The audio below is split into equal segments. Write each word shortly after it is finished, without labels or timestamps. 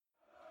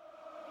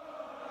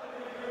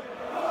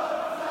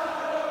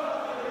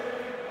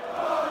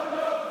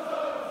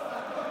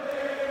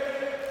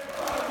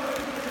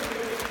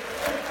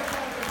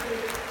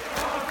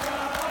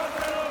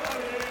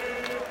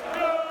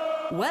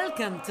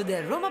Welcome to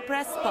the Roma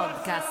Press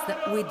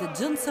Podcast with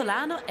John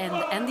Solano and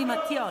Andy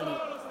Mattioli.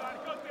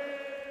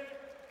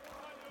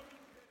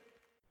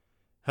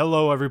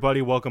 Hello,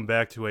 everybody. Welcome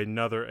back to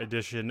another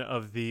edition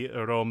of the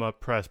Roma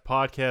Press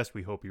Podcast.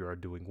 We hope you are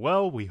doing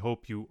well. We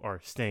hope you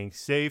are staying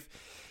safe.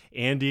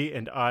 Andy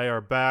and I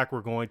are back. We're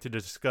going to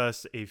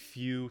discuss a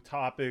few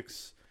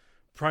topics,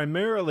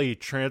 primarily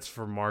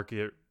transfer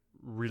market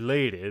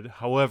related.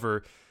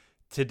 However,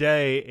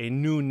 today, a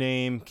new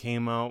name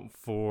came out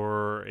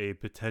for a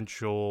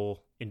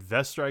potential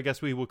investor, I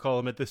guess we would call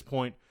him at this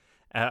point,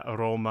 at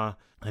Roma.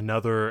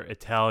 Another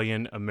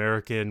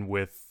Italian-American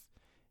with,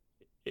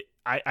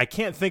 I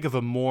can't think of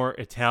a more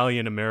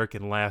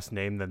Italian-American last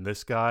name than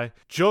this guy.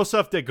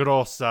 Joseph De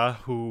Grossa,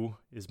 who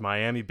is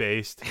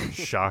Miami-based,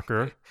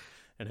 shocker,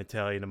 an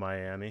Italian in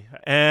Miami.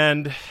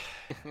 And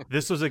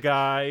this was a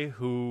guy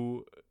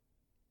who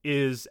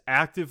is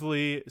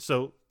actively,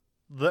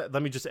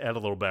 let me just add a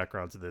little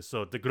background to this.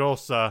 So De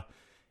Grossa,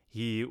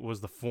 he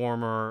was the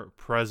former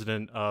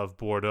president of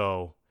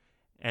Bordeaux,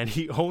 and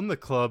he owned the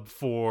club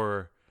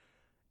for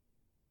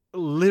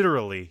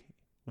literally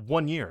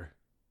 1 year.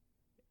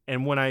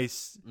 And when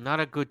not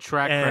a good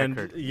track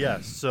record.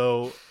 Yes,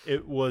 so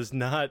it was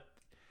not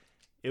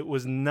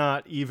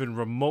even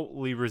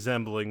remotely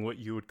resembling what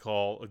you would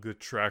call a good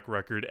track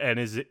record, and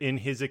is in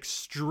his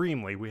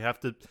extremely, we have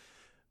to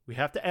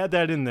add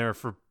that in there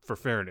for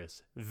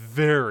fairness,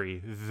 very,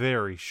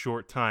 very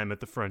short time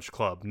at the French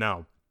club.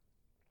 Now,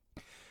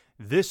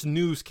 this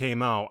news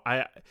came out.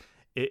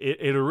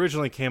 It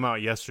originally came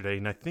out yesterday,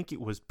 and I think it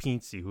was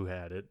Pinzi who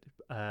had it.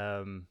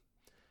 I'm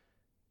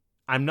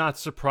not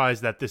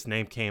surprised that this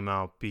name came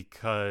out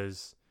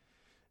because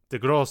De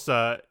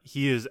Grossa,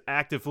 he is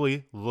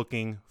actively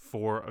looking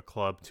for a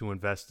club to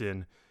invest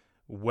in.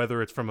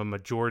 Whether it's from a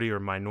majority or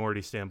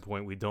minority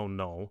standpoint, we don't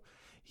know.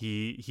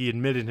 He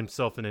admitted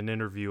himself in an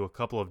interview a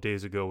couple of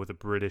days ago with a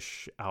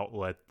British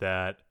outlet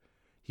that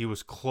he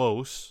was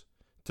close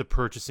to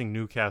purchasing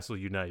Newcastle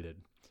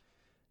United.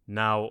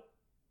 Now,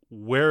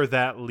 where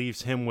that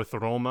leaves him with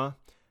Roma,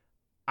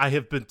 I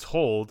have been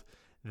told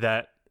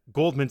that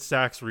Goldman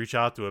Sachs reached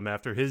out to him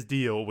after his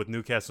deal with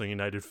Newcastle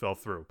United fell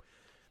through.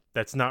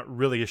 That's not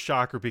really a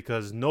shocker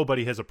because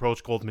nobody has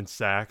approached Goldman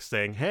Sachs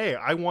saying, hey,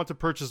 I want to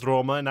purchase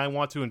Roma and I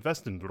want to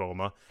invest in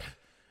Roma.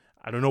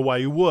 I don't know why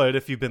you would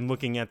if you've been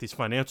looking at these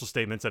financial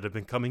statements that have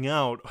been coming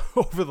out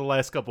over the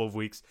last couple of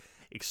weeks.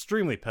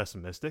 Extremely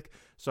pessimistic.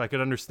 So I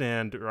could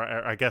understand, or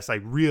I guess I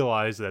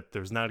realize that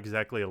there's not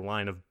exactly a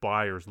line of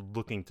buyers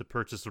looking to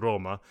purchase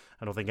Roma.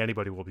 I don't think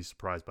anybody will be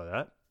surprised by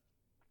that.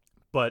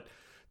 But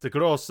De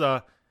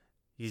Grossa,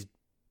 he's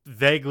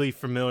vaguely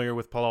familiar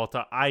with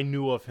Pallotta. I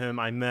knew of him.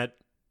 I met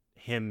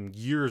him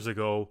years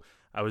ago.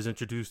 I was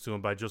introduced to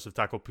him by Joseph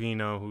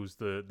Tacopina, who's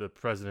the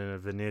president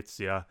of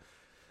Venezia.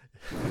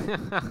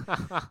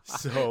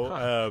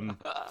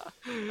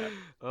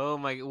 Oh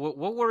my!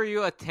 What were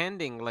you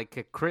attending?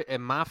 Like a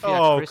mafia?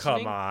 Oh,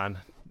 christening? come on.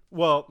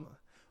 Well,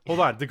 hold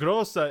on. De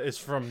Grossa is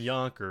from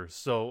Yonkers,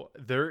 so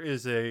there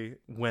is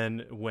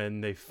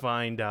when they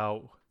find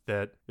out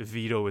that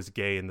Vito is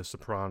gay in The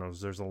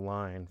Sopranos, there's a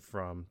line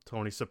from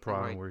Tony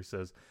Soprano where he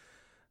says,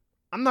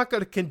 "I'm not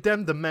going to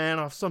condemn the man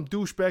off some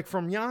douchebag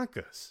from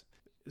Yonkers."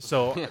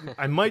 So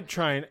I might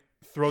try and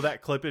throw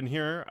that clip in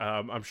here.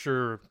 I'm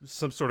sure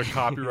some sort of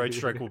copyright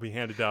strike will be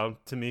handed down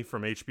to me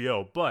from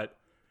HBO, but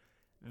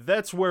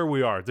that's where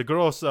we are. De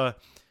Grossa,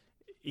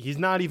 he's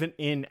not even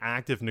in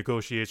active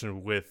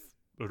negotiation with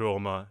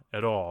Roma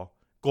at all.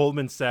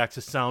 Goldman Sachs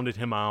has sounded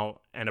him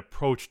out and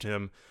approached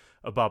him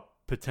about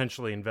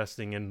potentially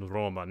investing in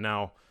Roma.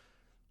 Now,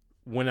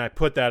 when I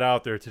put that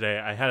out there today,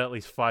 I had at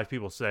least 5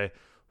 people say,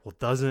 well,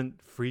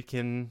 doesn't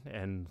Friedkin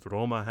and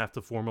Roma have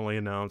to formally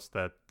announce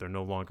that they're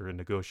no longer in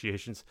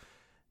negotiations?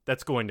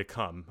 That's going to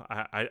come.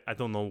 I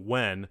don't know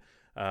when.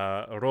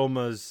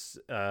 Roma's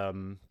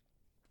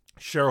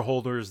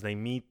shareholders, they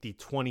meet the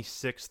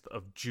 26th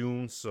of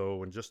June,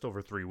 so in just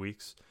over 3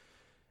 weeks.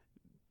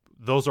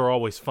 Those are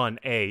always fun,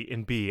 A.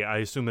 And B, I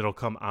assume it'll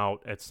come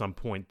out at some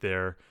point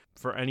there.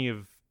 For any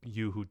of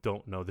you who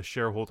don't know, the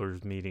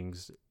shareholders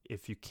meetings,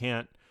 if you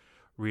can't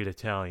read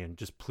Italian,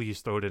 just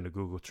please throw it into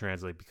Google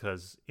Translate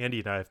because Andy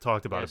and I have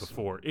talked about it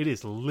before. It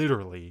is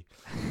literally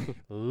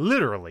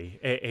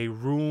a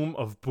room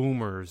of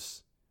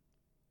boomers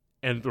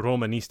and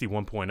Romanisti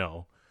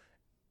 1.0.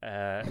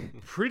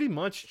 Pretty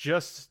much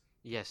just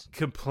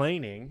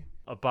complaining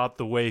about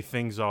the way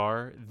things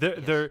are.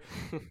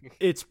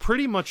 It's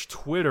pretty much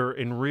Twitter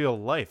in real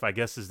life, I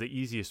guess is the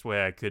easiest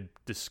way I could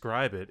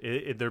describe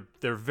it.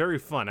 They're very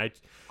fun.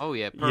 Perfect.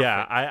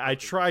 I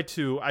try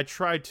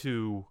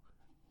to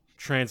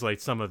translate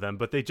some of them,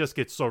 but they just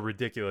get so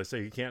ridiculous that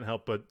you can't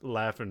help but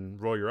laugh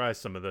and roll your eyes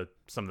some of the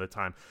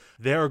time.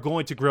 They are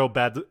going to grill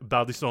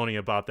Baldissoni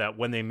about that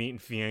when they meet in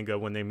Fienga,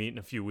 when they meet in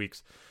a few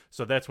weeks.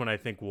 So that's when I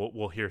think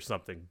we'll hear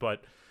something.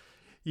 But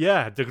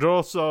yeah, De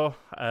Grosso,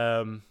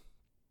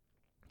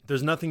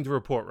 there's nothing to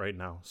report right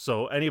now.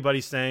 So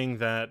anybody saying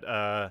that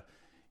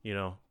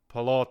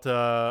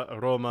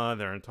Pallotta, Roma,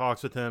 they're in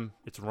talks with him,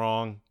 it's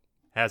wrong.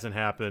 Hasn't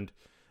happened.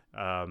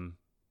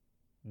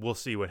 we'll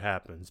see what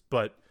happens.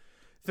 But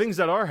things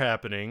that are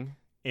happening,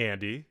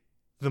 Andy,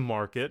 the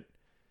market.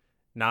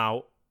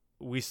 Now,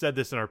 we said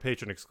this in our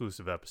patron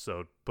exclusive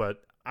episode,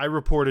 but I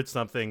reported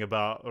something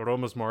about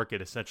Roma's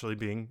market essentially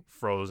being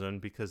frozen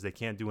because they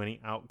can't do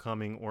any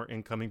outcoming or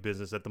incoming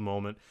business at the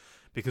moment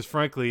because,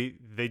 frankly,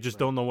 they just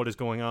don't know what is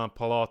going on.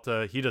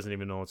 Pallotta, he doesn't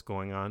even know what's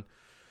going on.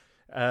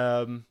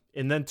 And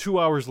then 2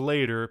 hours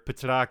later,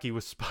 Petracchi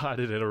was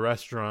spotted at a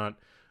restaurant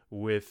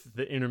with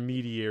the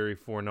intermediary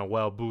for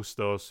Nahuel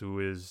Bustos, who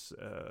is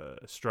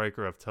a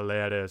striker of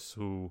Talleres,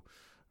 who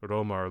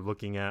Roma are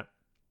looking at.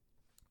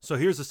 So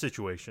here's the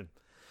situation.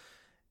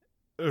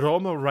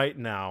 Roma right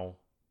now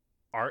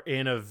are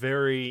in a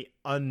very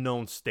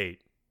unknown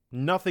state.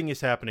 Nothing is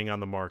happening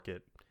on the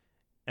market.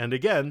 And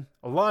again,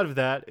 a lot of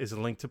that is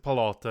linked to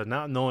Pallotta,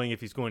 not knowing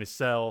if he's going to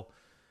sell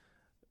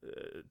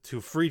to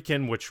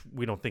Friedkin, which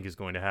we don't think is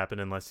going to happen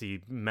unless he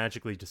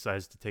magically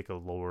decides to take a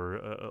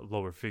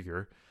lower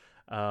figure.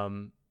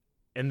 And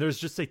there's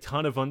just a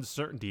ton of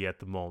uncertainty at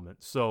the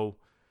moment. So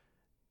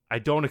I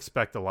don't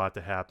expect a lot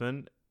to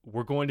happen.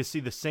 We're going to see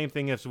the same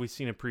thing as we've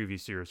seen in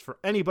previous years. For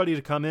anybody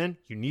to come in,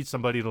 you need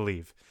somebody to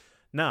leave.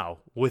 Now,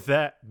 with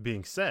that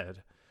being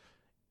said,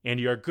 and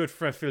our good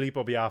friend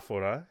Filippo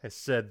Biafora has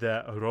said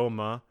that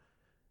Roma,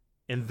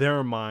 in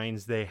their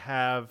minds, they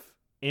have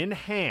in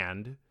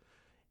hand,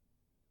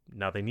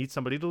 now they need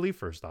somebody to leave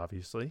first,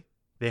 obviously.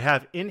 They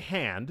have in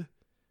hand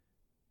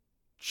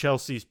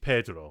Chelsea's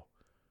Pedro,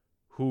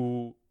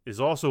 who is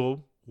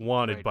also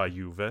wanted by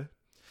Juve.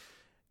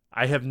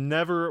 I have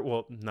never,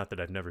 well, not that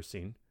I've never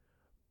seen,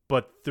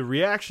 but the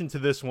reaction to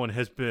this one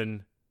has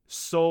been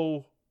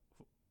so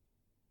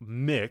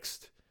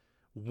mixed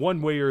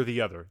one way or the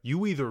other.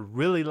 You either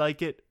really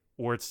like it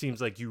or it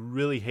seems like you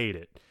really hate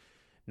it.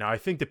 Now, I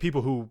think the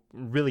people who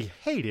really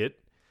hate it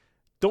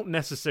don't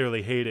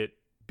necessarily hate it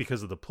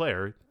because of the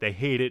player. They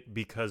hate it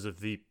because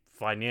of the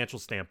financial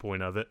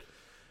standpoint of it.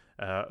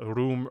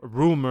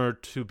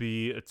 Rumored to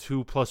be a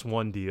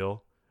 2+1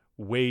 deal.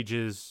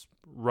 Wages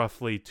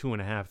roughly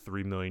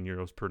 2.5-3 million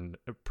euros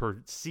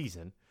per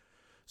season.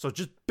 So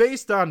just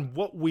based on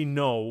what we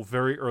know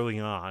very early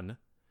on,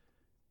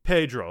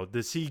 Pedro,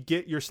 does he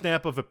get your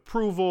stamp of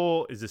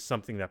approval? Is this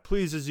something that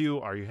pleases you?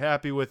 Are you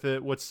happy with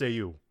it? What say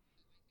you?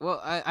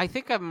 Well, I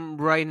think I'm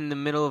right in the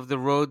middle of the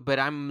road, but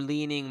I'm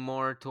leaning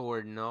more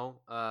toward no.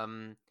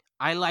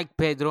 I like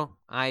Pedro.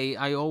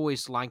 I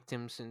always liked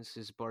him since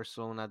his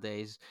Barcelona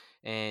days,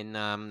 and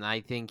I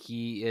think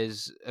he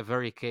is a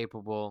very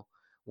capable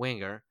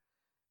winger.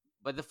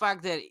 But the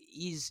fact that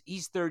he's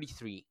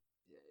 33,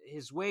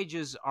 his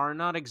wages are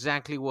not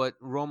exactly what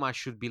Roma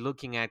should be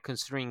looking at,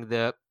 considering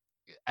the,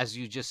 as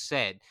you just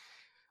said,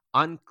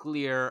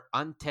 unclear,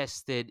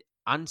 untested,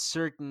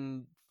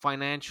 uncertain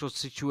financial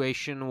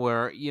situation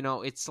where,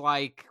 it's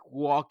like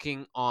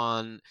walking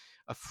on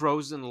a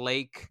frozen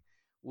lake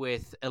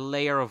with a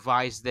layer of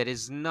ice that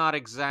is not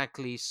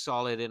exactly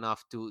solid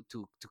enough to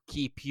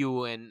keep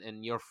you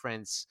and your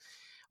friends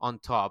on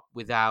top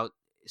without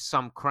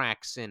some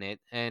cracks in it.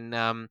 And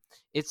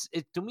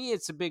to me,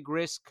 it's a big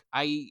risk.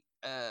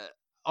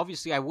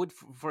 Obviously I would,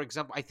 for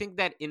example, I think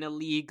that in a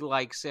league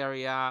like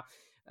Serie A,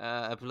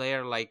 a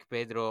player like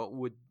Pedro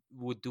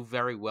would do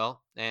very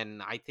well,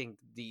 and I think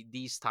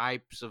these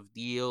types of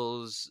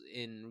deals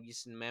in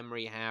recent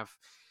memory have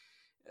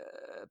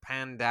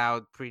panned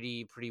out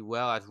pretty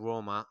well at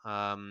Roma.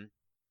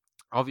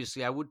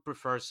 Obviously, I would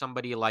prefer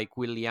somebody like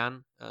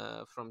Willian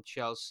from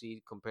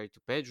Chelsea compared to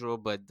Pedro,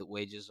 but the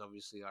wages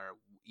obviously are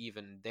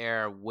even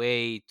there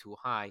way too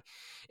high.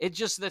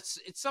 It's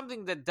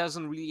something that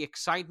doesn't really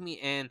excite me,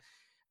 and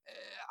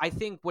I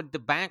think what the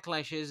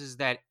backlash is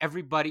that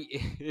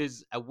everybody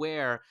is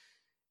aware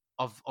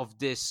of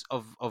this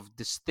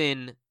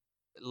thin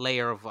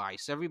layer of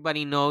ice.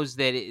 Everybody knows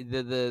that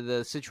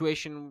the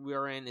situation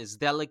we're in is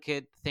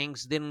delicate.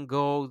 Things didn't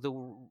go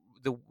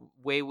the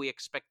way we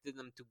expected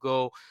them to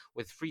go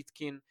with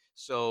Friedkin.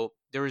 So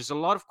there is a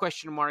lot of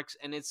question marks,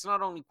 and it's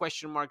not only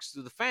question marks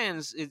to the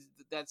fans.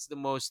 That's the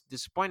most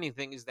disappointing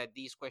thing, is that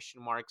these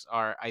question marks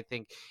are, I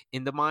think,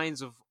 in the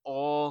minds of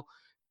all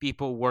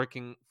people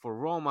working for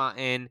Roma.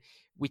 And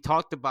we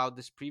talked about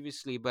this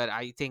previously, but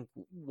I think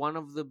one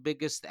of the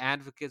biggest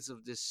advocates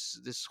of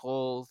this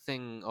whole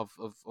thing of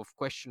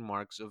question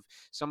marks, of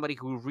somebody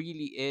who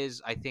really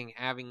is, I think,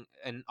 having,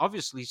 and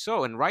obviously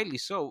so, and rightly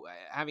so,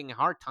 having a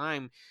hard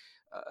time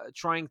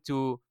trying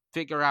to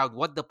figure out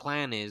what the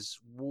plan is,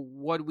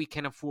 what we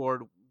can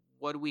afford,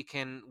 what we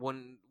can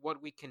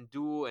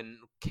do and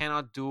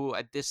cannot do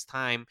at this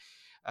time,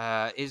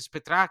 is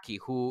Petracchi,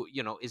 who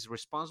is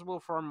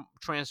responsible for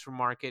transfer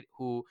market,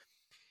 who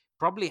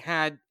probably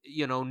had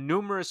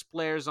numerous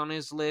players on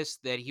his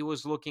list that he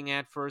was looking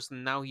at first,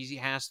 and now he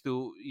has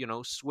to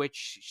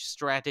switch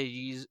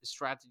strategies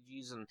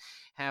and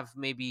have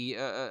maybe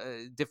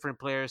different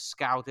players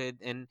scouted,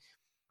 and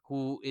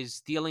who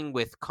is dealing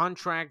with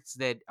contracts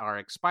that are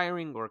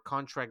expiring or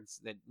contracts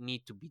that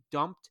need to be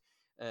dumped,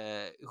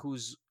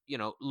 who's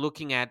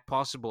looking at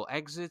possible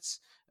exits,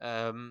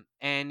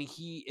 and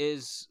he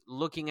is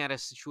looking at a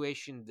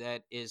situation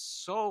that is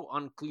so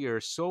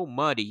unclear, so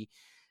muddy,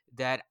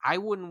 that I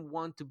wouldn't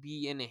want to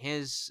be in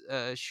his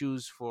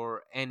shoes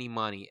for any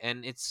money.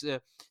 And it's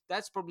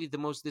that's probably the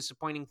most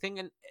disappointing thing.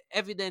 And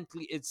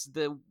evidently, it's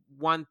the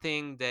one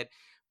thing that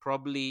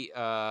probably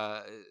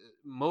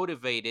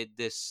motivated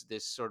this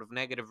sort of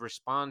negative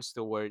response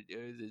toward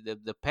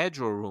the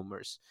Pedro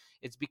rumors.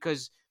 It's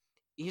because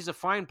he's a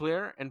fine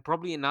player, and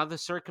probably in other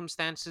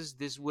circumstances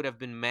this would have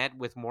been met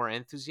with more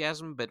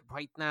enthusiasm. But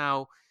right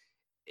now,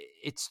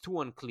 it's too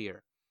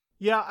unclear.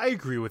 Yeah, I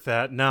agree with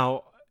that.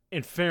 Now,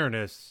 in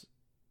fairness,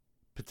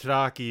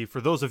 Petracchi, for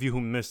those of you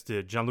who missed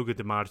it, Gianluca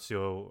Di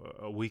Marzio,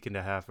 a week and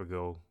a half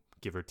ago,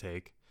 give or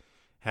take,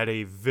 had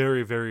a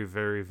very, very,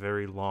 very,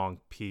 very long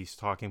piece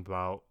talking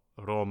about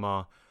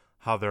Roma,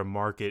 how their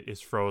market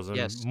is frozen,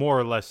 Yes. more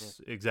or less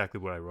exactly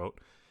what I wrote.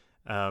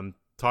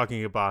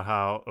 Talking about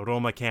how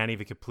Roma can't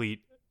even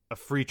complete a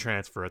free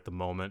transfer at the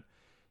moment.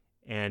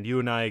 And you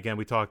and I, again,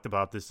 we talked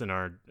about this in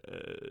our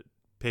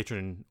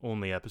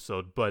patron-only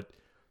episode, but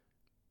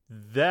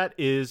that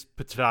is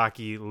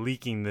Petracchi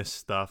leaking this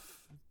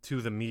stuff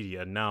to the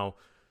media. Now,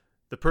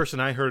 the person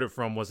I heard it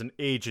from was an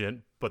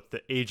agent, but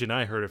the agent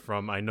I heard it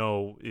from, I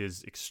know,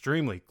 is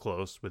extremely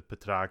close with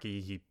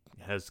Petracchi. He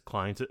has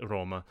clients at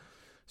Roma.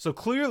 So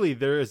clearly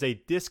there is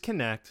a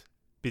disconnect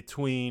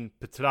between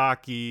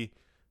Petracchi,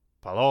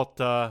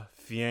 Pallotta,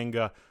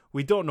 Fienga.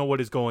 We don't know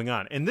what is going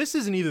on. And this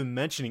isn't even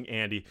mentioning,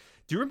 Andy.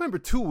 Do you remember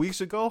 2 weeks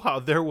ago how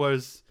there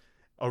was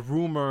a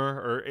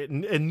rumor, or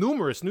and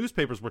numerous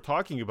newspapers were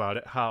talking about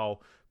it, how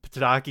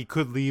Petracchi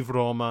could leave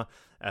Roma?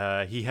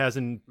 He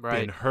hasn't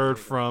been heard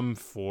from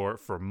for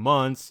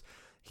months.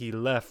 He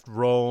left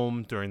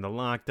Rome during the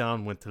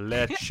lockdown, went to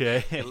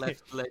Lecce. He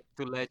left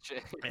to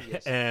Lecce.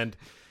 Yes. And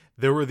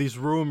there were these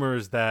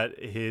rumors that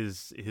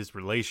his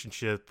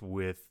relationship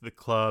with the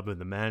club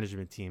and the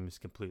management team is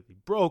completely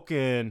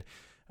broken.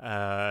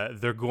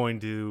 They're going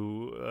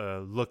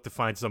to look to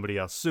find somebody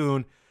else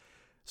soon.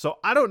 So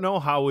I don't know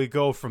how we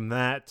go from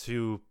that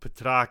to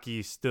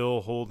Petracchi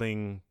still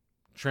holding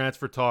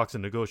transfer talks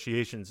and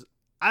negotiations.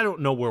 I don't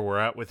know where we're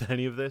at with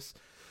any of this.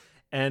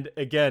 And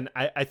again,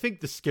 I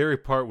think the scary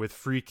part with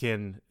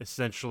Friedkin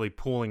essentially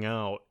pulling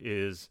out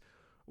is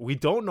we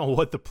don't know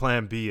what the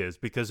plan B is.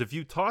 Because if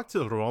you talk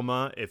to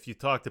Roma, if you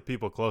talk to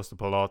people close to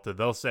Pallotta,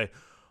 they'll say,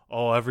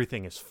 oh,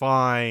 everything is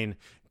fine.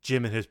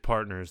 Jim and his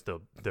partners,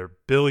 they're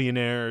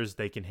billionaires.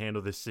 They can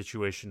handle this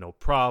situation no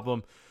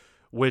problem.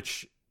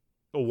 Which,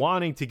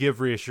 wanting to give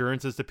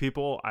reassurances to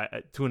people,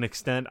 to an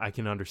extent, I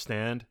can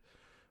understand.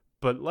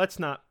 But let's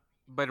not.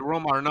 But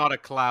Roma are not a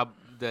club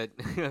that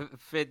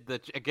fit the,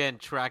 again,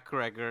 track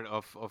record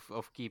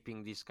of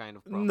keeping these kind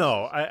of promises.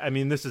 No, I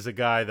mean, this is a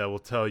guy that will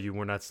tell you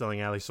we're not selling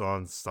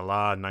Alisson,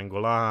 Salah,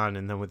 Nainggolan,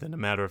 and then within a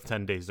matter of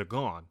 10 days, they're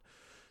gone.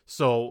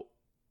 So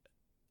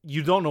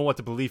you don't know what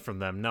to believe from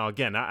them. Now,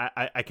 again,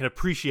 I can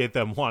appreciate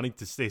them wanting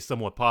to stay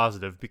somewhat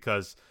positive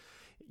because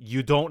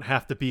you don't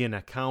have to be an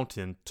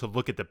accountant to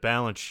look at the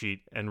balance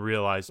sheet and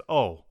realize,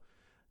 oh,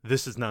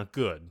 this is not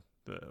good.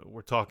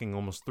 We're talking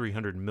almost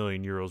 300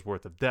 million euros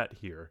worth of debt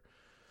here.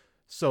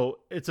 So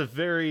it's a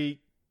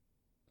very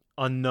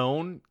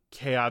unknown,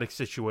 chaotic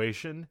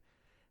situation.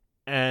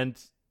 And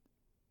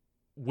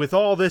with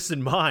all this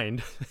in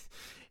mind,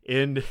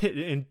 in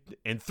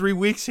 3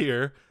 weeks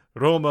here,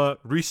 Roma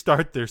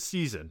restart their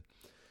season.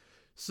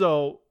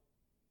 So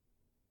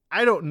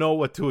I don't know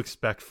what to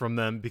expect from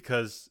them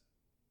because,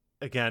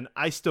 again,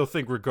 I still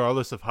think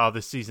regardless of how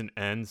the season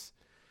ends,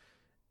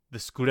 the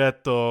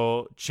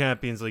Scudetto,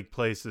 Champions League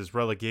places,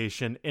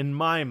 relegation, in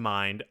my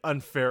mind,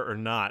 unfair or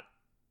not,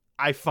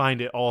 I find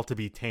it all to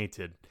be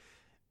tainted.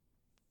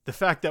 The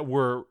fact that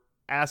we're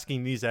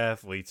asking these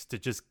athletes to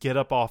just get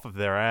up off of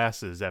their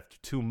asses after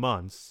 2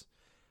 months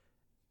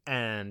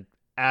and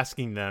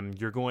asking them,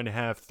 you're going to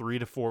have 3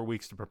 to 4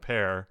 weeks to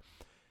prepare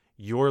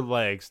your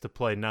legs to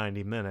play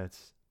 90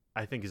 minutes,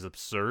 I think is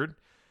absurd.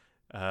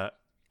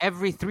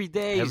 Every 3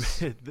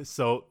 days.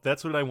 So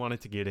that's what I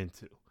wanted to get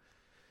into.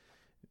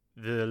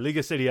 The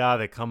Liga Serie A,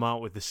 they come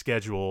out with the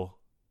schedule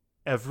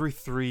every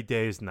 3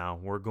 days now.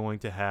 We're going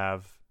to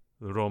have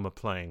Roma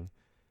playing.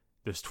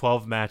 There's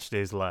 12 match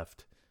days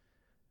left.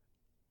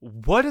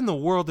 What in the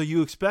world are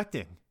you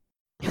expecting?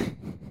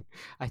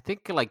 I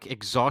think like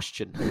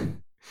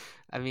exhaustion.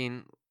 I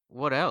mean,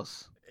 what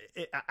else?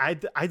 I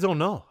don't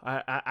know.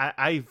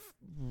 I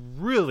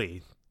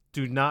really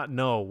do not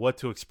know what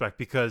to expect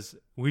because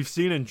we've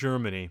seen in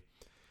Germany,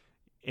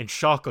 and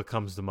Schalke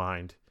comes to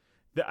mind,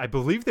 I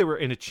believe they were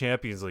in a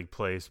Champions League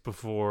place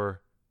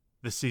before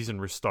the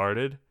season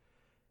restarted.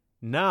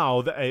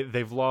 Now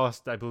they've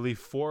lost, I believe,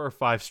 4 or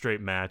 5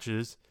 straight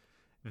matches.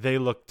 They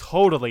look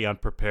totally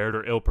unprepared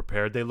or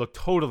ill-prepared. They look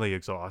totally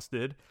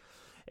exhausted.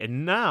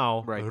 And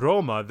now,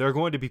 Roma, they're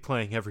going to be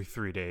playing every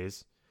 3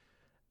 days.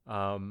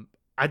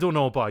 I don't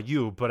know about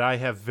you, but I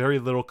have very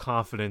little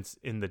confidence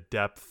in the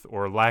depth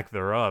or lack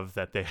thereof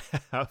that they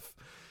have.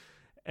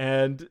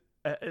 And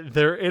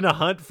they're in a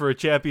hunt for a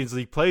Champions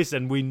League place,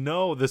 and we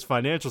know this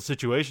financial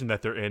situation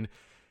that they're in.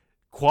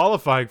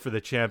 Qualifying for the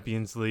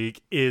Champions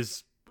League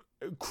is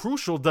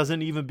crucial,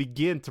 doesn't even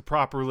begin to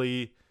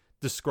properly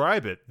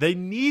describe it. They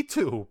need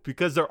to,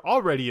 because they're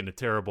already in a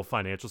terrible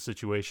financial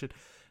situation.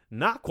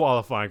 Not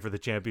qualifying for the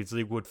Champions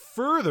League would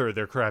further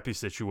their crappy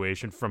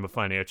situation from a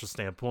financial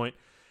standpoint.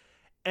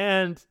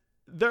 And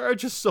there are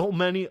just so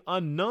many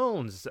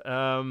unknowns.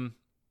 And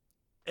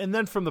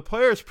then from the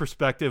players'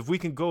 perspective, we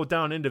can go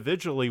down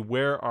individually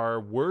where our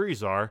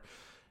worries are.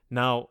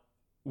 Now,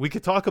 we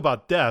could talk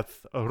about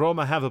depth.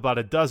 Roma have about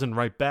a dozen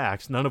right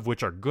backs, none of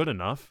which are good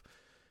enough.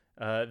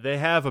 They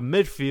have a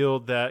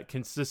midfield that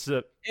consists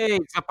of... Hey,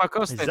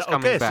 Zappacosta is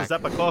coming back. So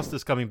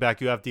Zappacosta's coming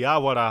back. You have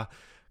Diawara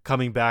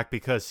coming back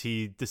because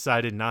he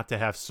decided not to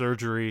have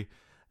surgery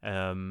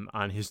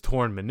on his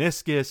torn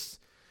meniscus.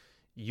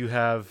 You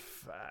have,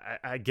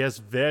 I guess,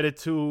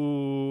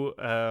 Veretout,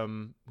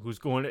 who's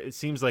going... It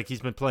seems like he's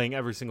been playing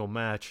every single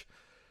match.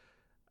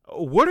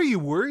 What are you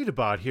worried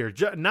about here?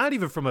 Not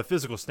even from a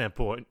physical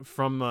standpoint,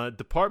 from a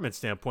department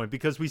standpoint,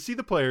 because we see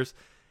the players...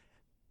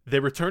 They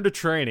return to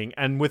training,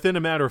 and within a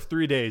matter of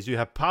 3 days, you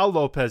have Paul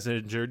Lopez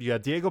injured, you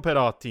have Diego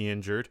Perotti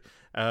injured.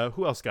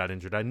 Who else got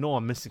injured? I know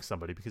I'm missing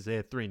somebody because they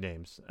had 3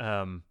 names.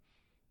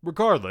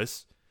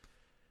 Regardless,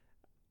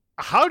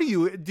 how do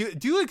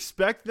you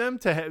expect them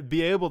to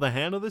be able to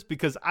handle this?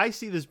 Because I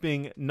see this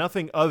being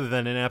nothing other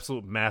than an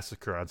absolute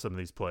massacre on some of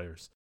these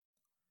players.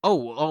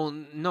 Oh,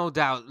 no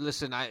doubt.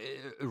 Listen,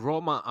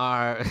 Roma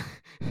are.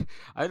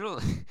 I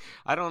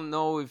don't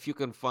know if you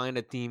can find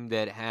a team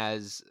that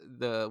has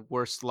the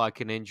worst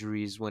luck in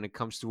injuries when it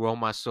comes to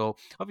Roma. So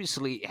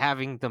obviously,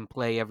 having them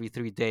play every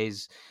 3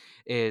 days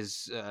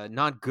is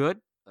not good.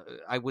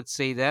 I would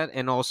say that,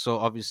 and also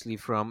obviously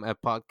from a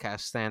podcast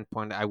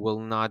standpoint, I will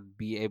not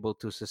be able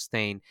to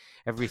sustain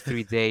every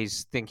 3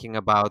 days thinking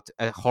about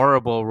a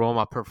horrible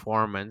Roma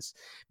performance,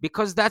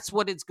 because that's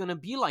what it's gonna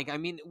be like. I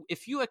mean,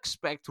 if you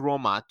expect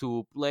Roma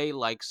to play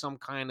like some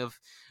kind of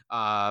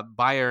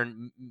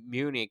Bayern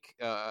Munich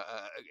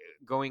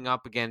going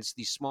up against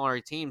these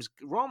smaller teams,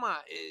 Roma,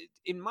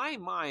 in my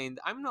mind,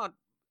 I'm not.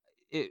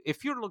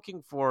 If you're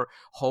looking for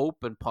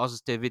hope and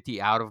positivity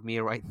out of me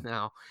right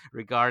now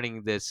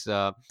regarding this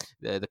the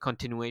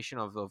continuation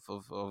of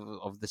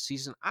the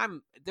season,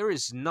 there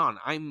is none.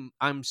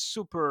 I'm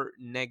super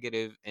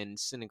negative and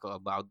cynical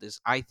about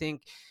this. I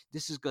think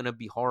this is gonna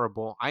be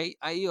horrible. I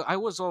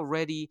was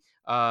already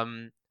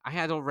I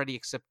had already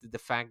accepted the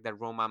fact that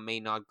Roma may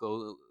not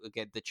go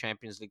get the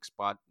Champions League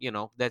spot.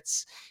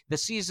 That's the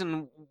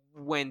season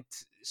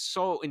went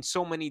in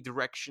so many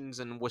directions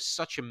and was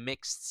such a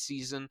mixed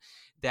season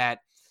that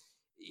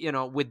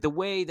with the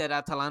way that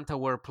Atalanta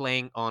were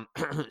playing on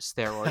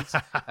steroids,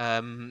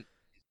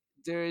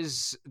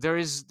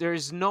 there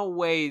is no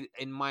way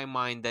in my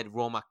mind that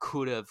Roma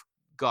could have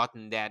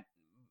gotten that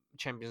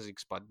Champions League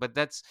spot. But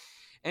that's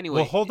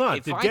anyway. Well, hold on.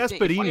 Did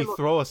Gasperini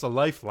throw us a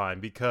lifeline?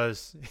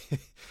 Because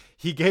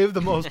he gave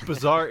the most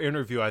bizarre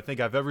interview I think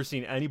I've ever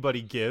seen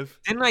anybody give.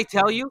 Didn't I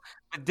tell you?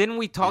 But didn't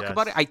we talk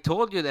about it? I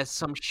told you that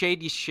some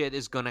shady shit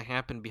is going to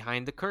happen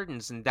behind the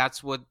curtains, and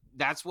that's what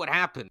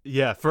happened.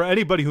 Yeah, for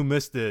anybody who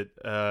missed it,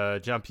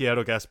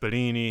 Gianpiero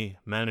Gasperini,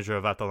 manager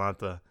of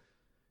Atalanta,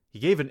 he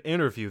gave an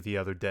interview the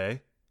other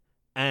day,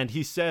 and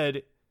he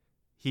said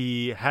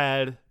he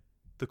had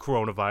the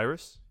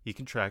coronavirus. He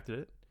contracted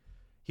it.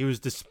 He was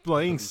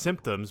displaying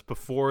symptoms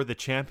before the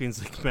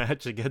Champions League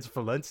match against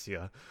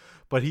Valencia,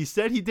 but he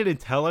said he didn't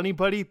tell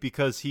anybody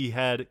because he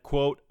had,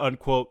 quote,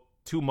 unquote,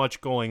 too much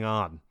going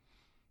on.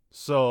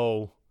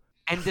 So...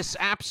 And this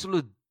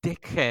absolute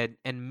dickhead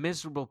and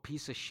miserable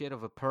piece of shit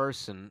of a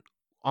person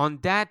on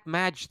that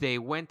match day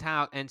went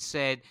out and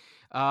said,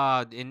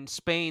 in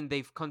Spain,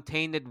 they've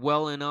contained it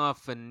well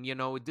enough, and,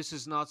 this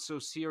is not so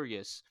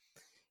serious.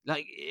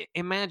 Like,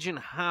 imagine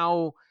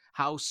how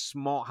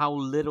small, how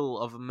little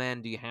of a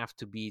man do you have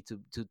to be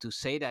to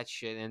say that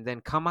shit and then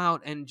come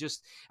out and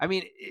just, I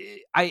mean,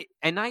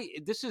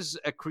 this is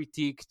a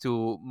critique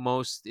to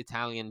most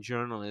Italian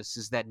journalists,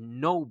 is that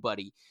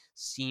nobody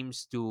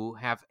seems to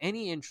have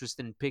any interest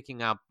in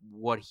picking up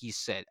what he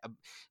said.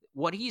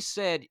 What he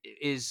said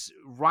is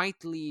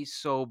rightly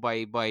so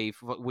by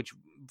which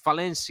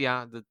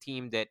Valencia, the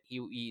team that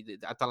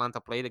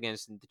Atalanta played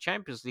against in the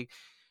Champions League,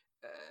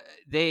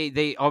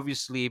 they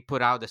obviously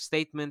put out a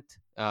statement,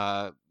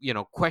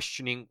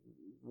 questioning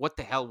what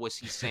the hell was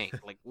he saying.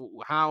 Like,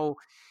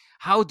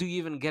 how do you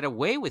even get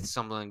away with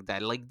something like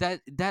that? Like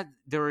that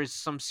there is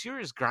some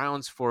serious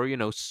grounds for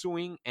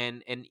suing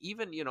and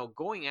even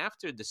going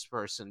after this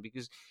person,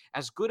 because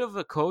as good of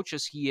a coach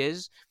as he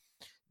is,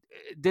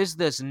 this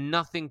does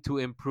nothing to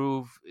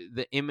improve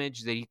the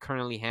image that he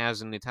currently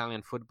has in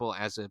Italian football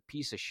as a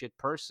piece of shit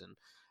person.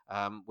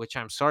 Which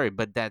I'm sorry,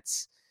 but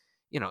that's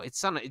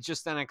it's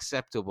just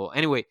unacceptable.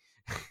 Anyway,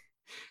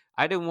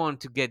 I didn't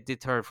want to get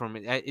deterred from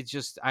it. It's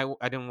just I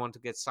didn't want to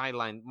get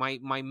sidelined.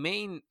 My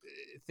main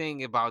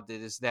thing about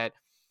it is that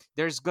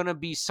there's gonna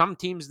be some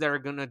teams that are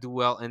gonna do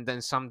well, and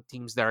then some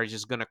teams that are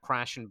just gonna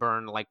crash and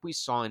burn, like we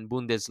saw in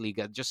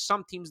Bundesliga. Just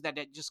some teams that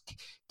just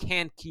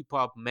can't keep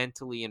up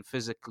mentally and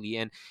physically,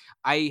 and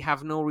I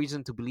have no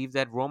reason to believe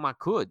that Roma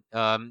could.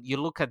 You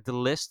look at the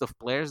list of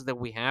players that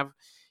we have.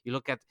 You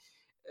look at,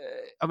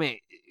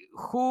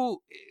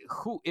 who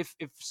if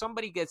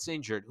somebody gets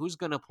injured, who's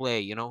gonna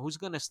play? Who's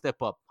gonna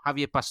step up?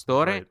 Javier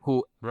Pastore, Right.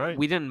 who Right.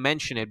 we didn't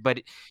mention it,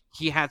 but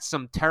he had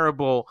some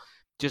terrible,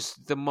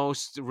 just the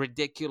most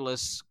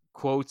ridiculous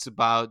quotes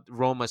about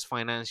Roma's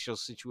financial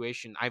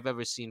situation I've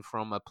ever seen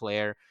from a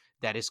player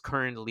that is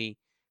currently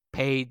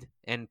paid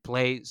and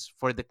plays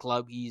for the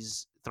club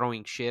he's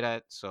throwing shit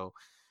at. So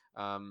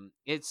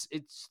it's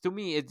to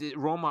me,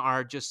 Roma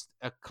are just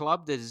a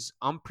club that is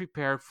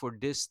unprepared for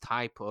this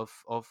type of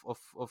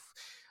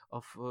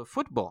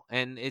football,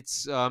 and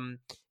it's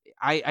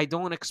I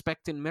don't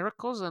expect in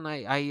miracles, and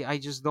I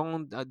just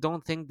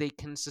don't think they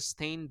can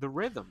sustain the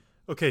rhythm.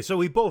 Okay, so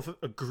we both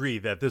agree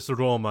that this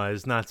Roma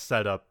is not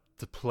set up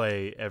to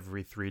play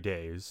every 3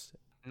 days.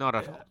 Not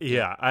at all.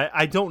 Yeah,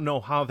 I don't know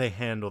how they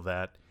handle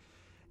that.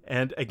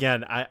 And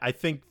again, I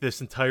think this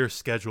entire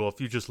schedule,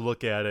 if you just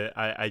look at it,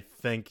 I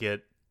think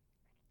it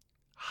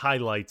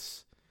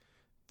highlights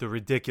the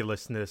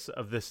ridiculousness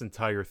of this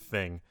entire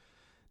thing.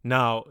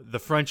 Now, the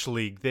French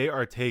league, they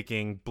are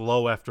taking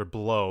blow after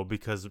blow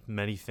because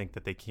many think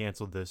that they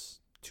canceled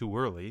this too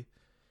early.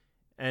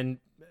 And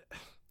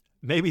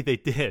maybe they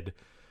did.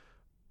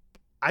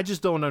 I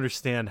just don't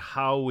understand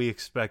how we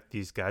expect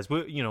these guys.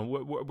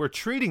 We're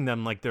treating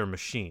them like they're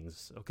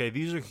machines. Okay,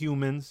 these are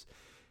humans.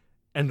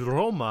 And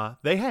Roma,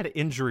 they had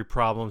injury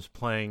problems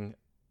playing,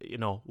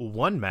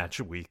 one match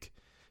a week.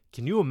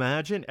 Can you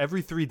imagine?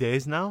 Every 3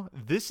 days now?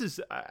 This is,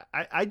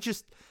 I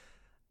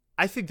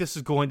think this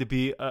is going to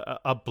be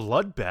a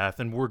bloodbath,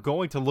 and we're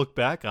going to look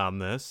back on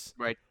this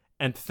Right.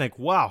 and think,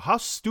 wow, how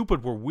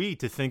stupid were we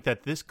to think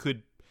that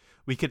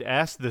we could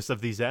ask this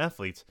of these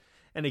athletes.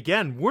 And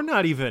again,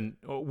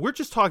 we're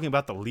just talking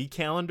about the league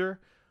calendar.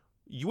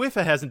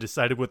 UEFA hasn't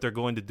decided what they're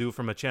going to do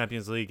from a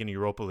Champions League and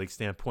Europa League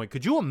standpoint.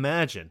 Could you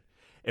imagine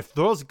if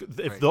those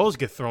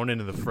get thrown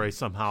into the fray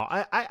somehow?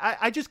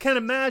 I just can't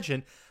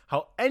imagine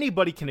how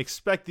anybody can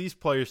expect these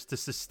players to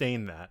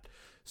sustain that.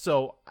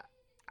 So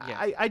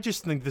Yeah. I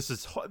just think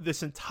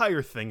this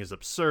entire thing is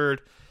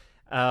absurd.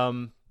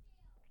 So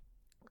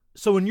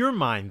in your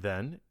mind,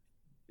 then,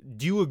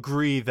 do you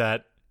agree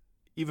that,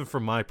 even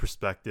from my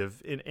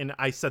perspective, and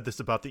I said this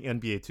about the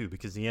NBA too,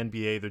 because the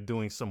NBA, they're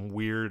doing some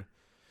weird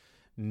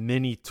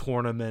mini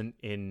tournament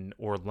in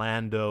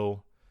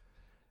Orlando,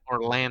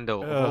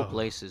 of all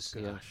places.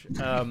 Gosh.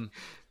 Yeah.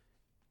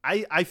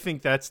 I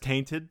think that's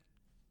tainted.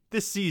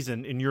 This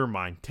season, in your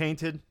mind,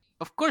 tainted?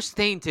 Of course,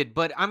 tainted,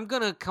 but I'm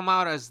gonna come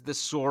out as the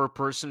sore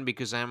person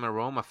because I'm a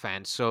Roma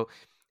fan. So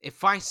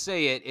if I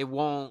say it, it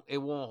won't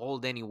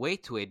hold any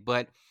weight to it.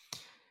 But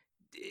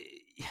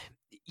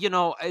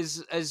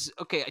as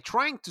okay,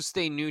 trying to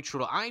stay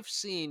neutral, I've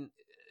seen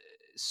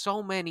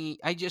so many.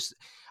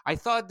 I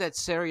thought that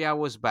Serie A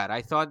was bad.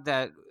 I thought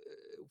that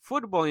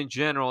football in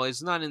general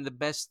is not in the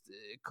best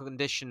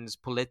conditions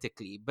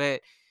politically,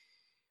 but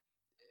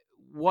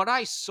what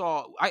I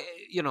saw,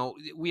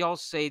 we all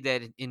say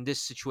that in this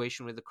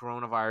situation with the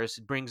coronavirus,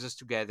 it brings us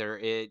together.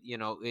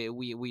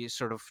 We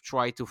sort of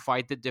try to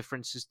fight the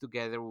differences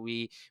together.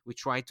 We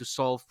try to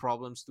solve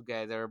problems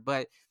together.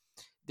 But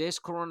this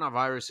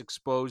coronavirus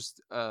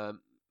exposed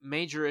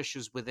major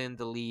issues within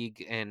the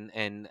league, and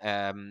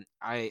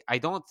I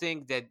don't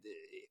think that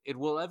it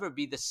will ever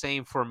be the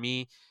same for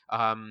me,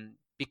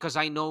 because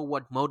I know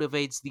what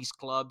motivates these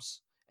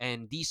clubs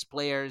and these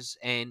players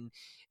and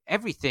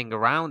everything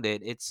around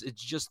it. It's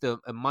just a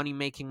money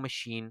making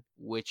machine,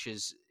 which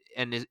is,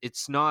 and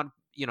it's not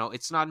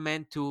it's not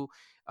meant to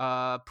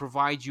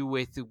provide you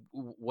with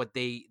what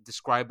they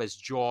describe as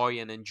joy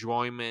and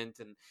enjoyment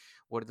and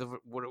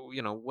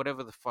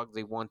whatever the fuck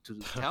they want to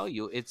tell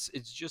you. It's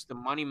just a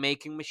money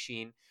making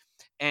machine.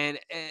 And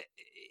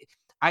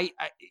I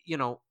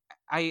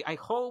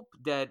hope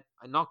that,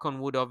 knock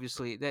on wood,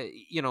 obviously, that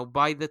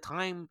by the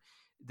time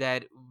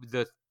that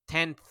the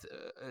 10th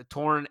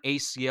torn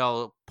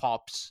ACL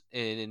pops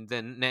in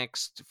the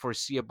next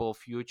foreseeable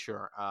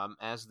future,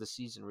 as the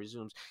season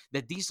resumes,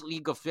 that these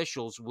league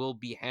officials will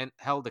be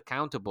held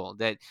accountable,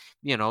 that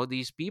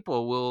these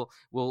people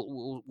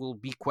will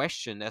be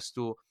questioned as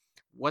to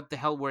what the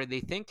hell were they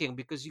thinking,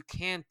 because you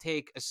can't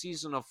take a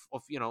season of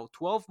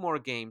 12 more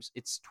games.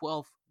 It's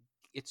 12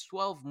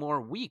 more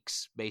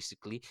weeks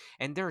basically,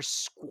 and they're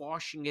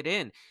squashing it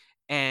in.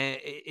 And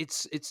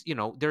it's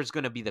there's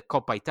going to be the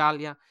Coppa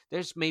Italia,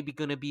 there's maybe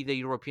going to be the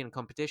European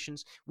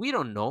competitions, we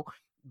don't know.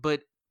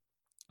 But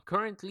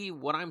currently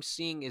what I'm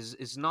seeing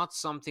is not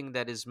something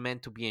that is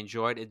meant to be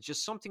enjoyed. It's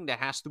just something that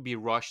has to be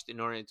rushed in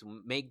order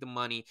to make the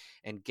money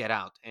and get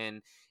out.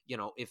 And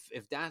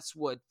if that's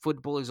what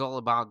football is all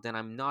about, then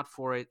I'm not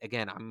for it.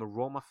 Again, I'm a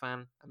Roma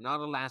fan, I'm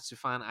not a Lazio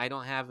fan. I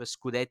don't have a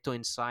Scudetto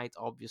in sight,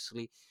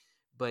 obviously,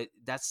 but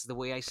that's the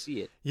way I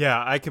see it.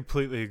 Yeah, I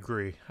completely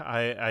agree.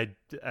 I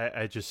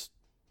just,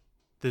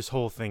 this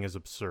whole thing is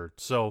absurd.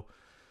 So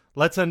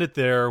let's end it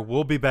there.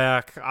 We'll be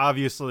back,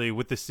 obviously,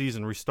 with the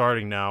season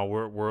restarting now.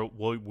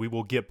 We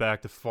will get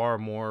back to far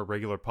more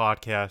regular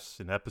podcasts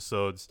and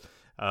episodes.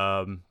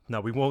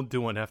 Now, we won't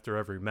do one after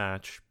every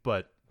match,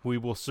 but we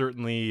will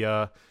certainly.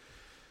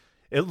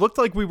 It looked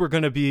like we were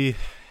going to be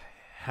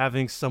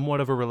having somewhat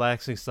of a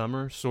relaxing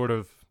summer, sort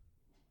of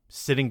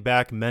sitting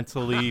back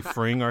mentally,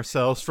 freeing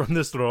ourselves from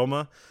this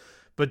Roma.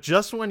 But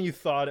just when you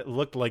thought it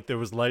looked like there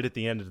was light at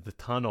the end of the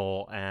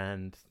tunnel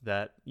and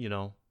that,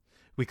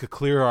 we could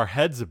clear our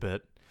heads a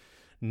bit,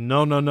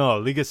 no.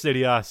 Liga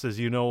Serie A says,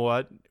 you know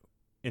what?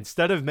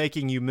 Instead of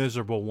making you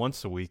miserable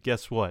once a week,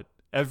 guess what?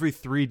 Every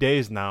 3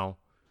 days now,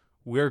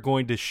 we're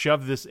going to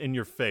shove this in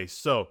your face.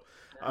 So,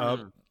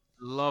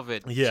 love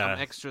it. Yeah.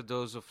 Some extra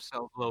dose of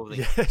self-loathing.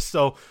 Yeah,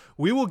 so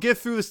we will get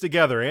through this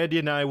together. Andy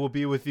and I will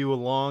be with you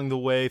along the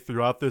way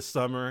throughout this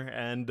summer.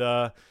 And,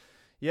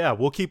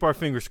 we'll keep our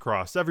fingers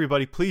crossed.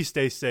 Everybody, please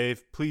stay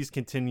safe. Please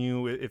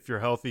continue if you're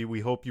healthy.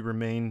 We hope you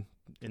remain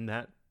in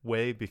that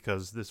way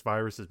because this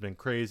virus has been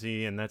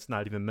crazy, and that's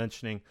not even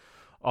mentioning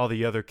all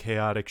the other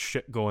chaotic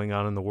shit going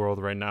on in the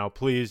world right now.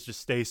 Please just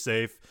stay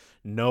safe.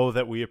 Know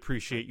that we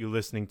appreciate you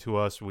listening to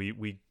us.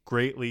 We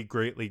greatly,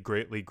 greatly,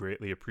 greatly,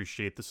 greatly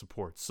appreciate the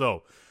support.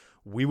 So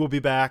we will be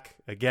back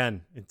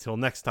again. Until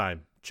next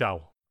time.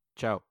 Ciao.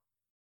 Ciao.